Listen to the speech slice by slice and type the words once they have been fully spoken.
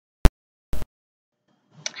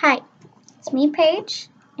Hi, it's me, Paige,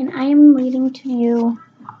 and I am reading to you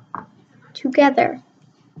Together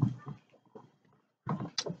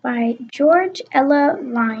by George Ella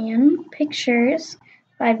Lyon, pictures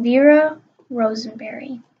by Vera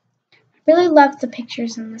Rosenberry. I really love the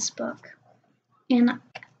pictures in this book, and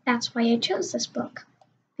that's why I chose this book,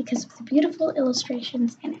 because of the beautiful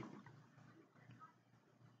illustrations in it.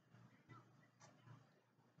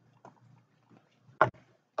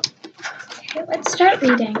 Okay, let's start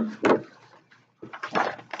reading.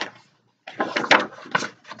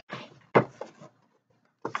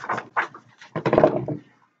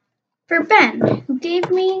 For Ben, who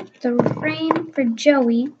gave me the refrain, for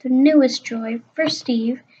Joey, the newest joy, for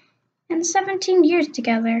Steve, and 17 years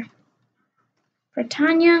together, for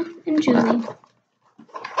Tanya and Julie.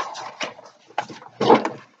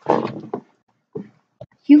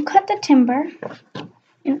 You cut the timber,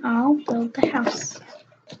 and I'll build the house.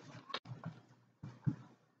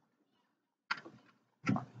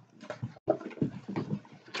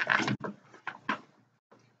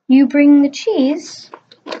 You bring the cheese,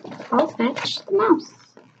 I'll fetch the mouse.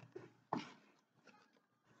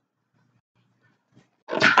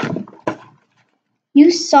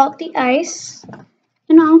 You salt the ice,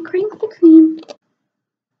 and I'll crank the cream.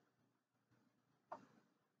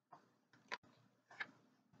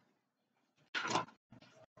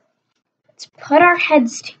 Let's put our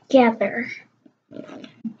heads together.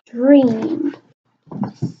 Dream.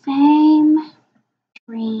 Same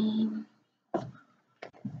dream.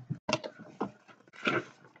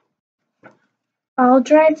 I'll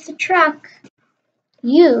drive the truck.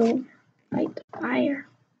 You light the fire.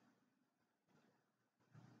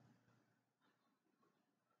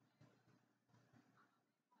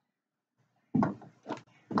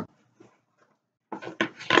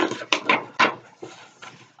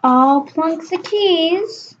 I'll plunk the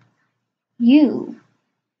keys. You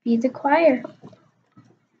be the choir.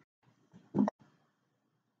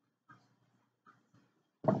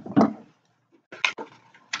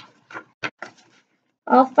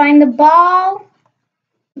 I'll find the ball.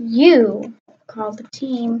 You call the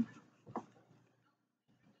team.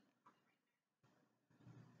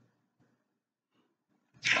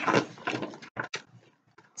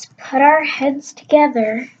 Let's put our heads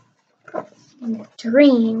together and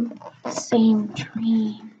dream the same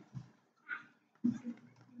dream.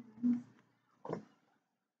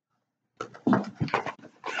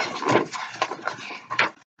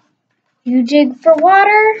 You dig for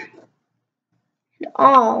water, and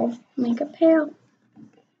I'll make a pail.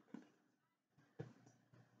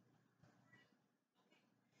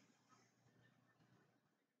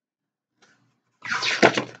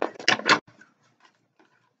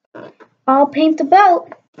 I'll paint the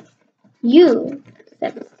boat. You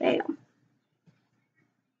set the sail.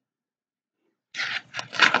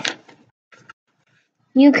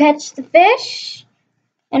 You catch the fish,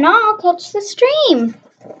 and I'll catch the stream.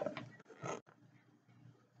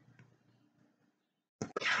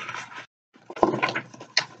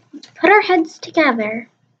 Let's put our heads together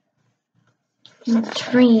and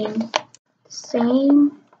dream the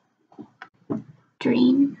same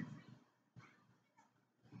dream.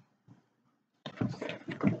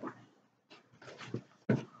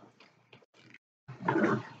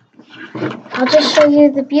 I'll just show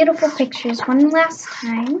you the beautiful pictures one last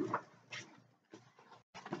time.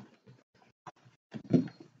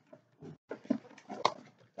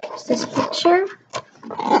 Here's this picture.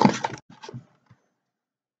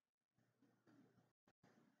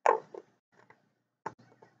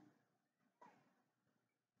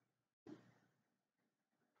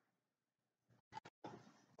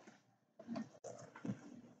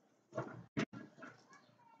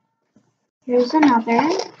 Here's another.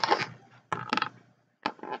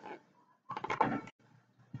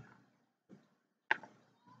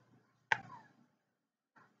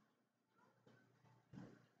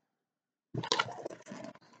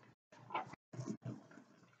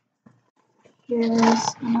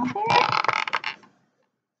 Here's another.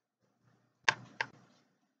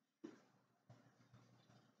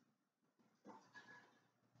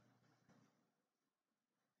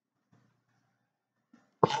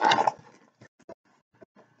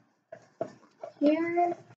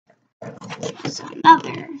 Here's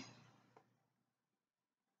another.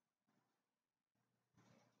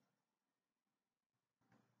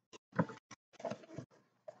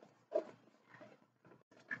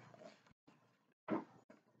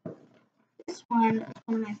 This one is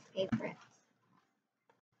one of my favorites.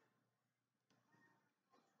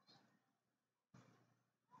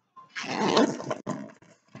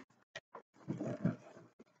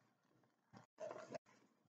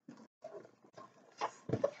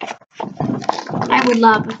 I would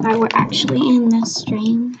love if I were actually in this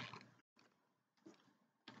strain.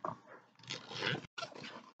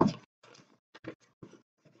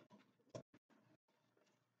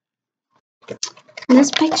 In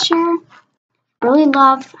this picture, I really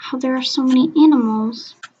love how there are so many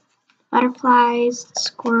animals. Butterflies,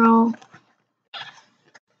 squirrel. You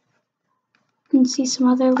can see some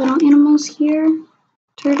other little animals here.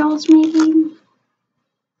 Turtles, maybe. You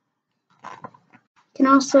can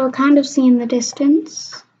also kind of see in the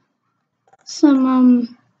distance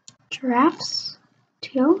some giraffes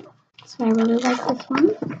too. So I really like this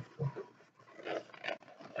one.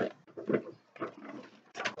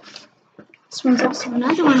 This one's also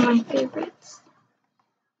another one of my favorites.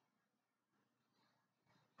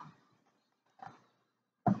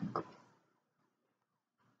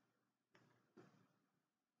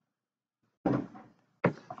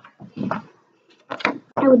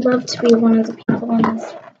 I would love to be one of the people in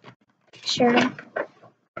this picture.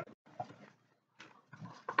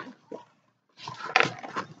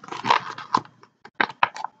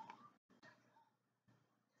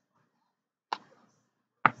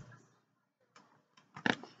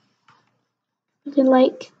 I really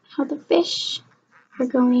like how the fish are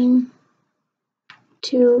going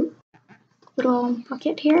to a little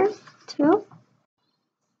bucket here too.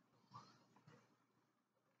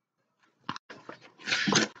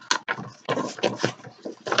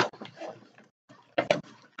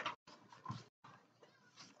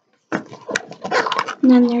 And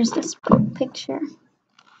then there's this picture,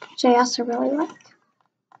 which I also really like.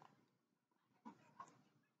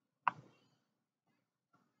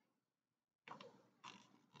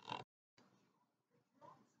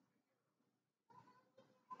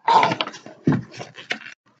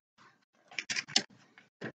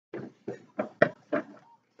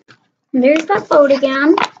 And there's that boat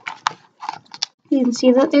again. You can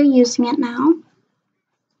see that they're using it now.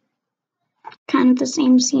 Kind of the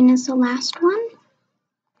same scene as the last one.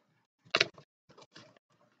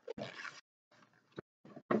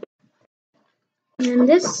 And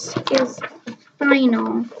this is the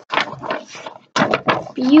final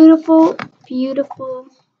beautiful, beautiful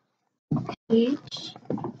page.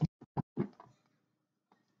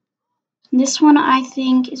 This one I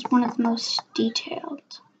think is one of the most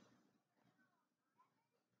detailed.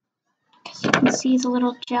 Because you can see the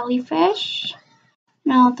little jellyfish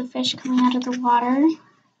and all the fish coming out of the water.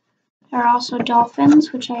 There are also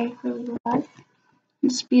dolphins, which I really love.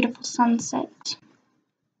 And this beautiful sunset.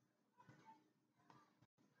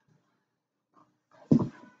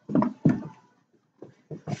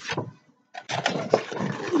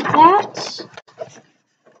 That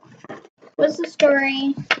was the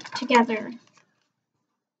story together.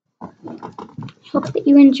 Hope that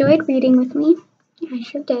you enjoyed reading with me. I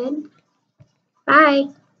sure did. Bye.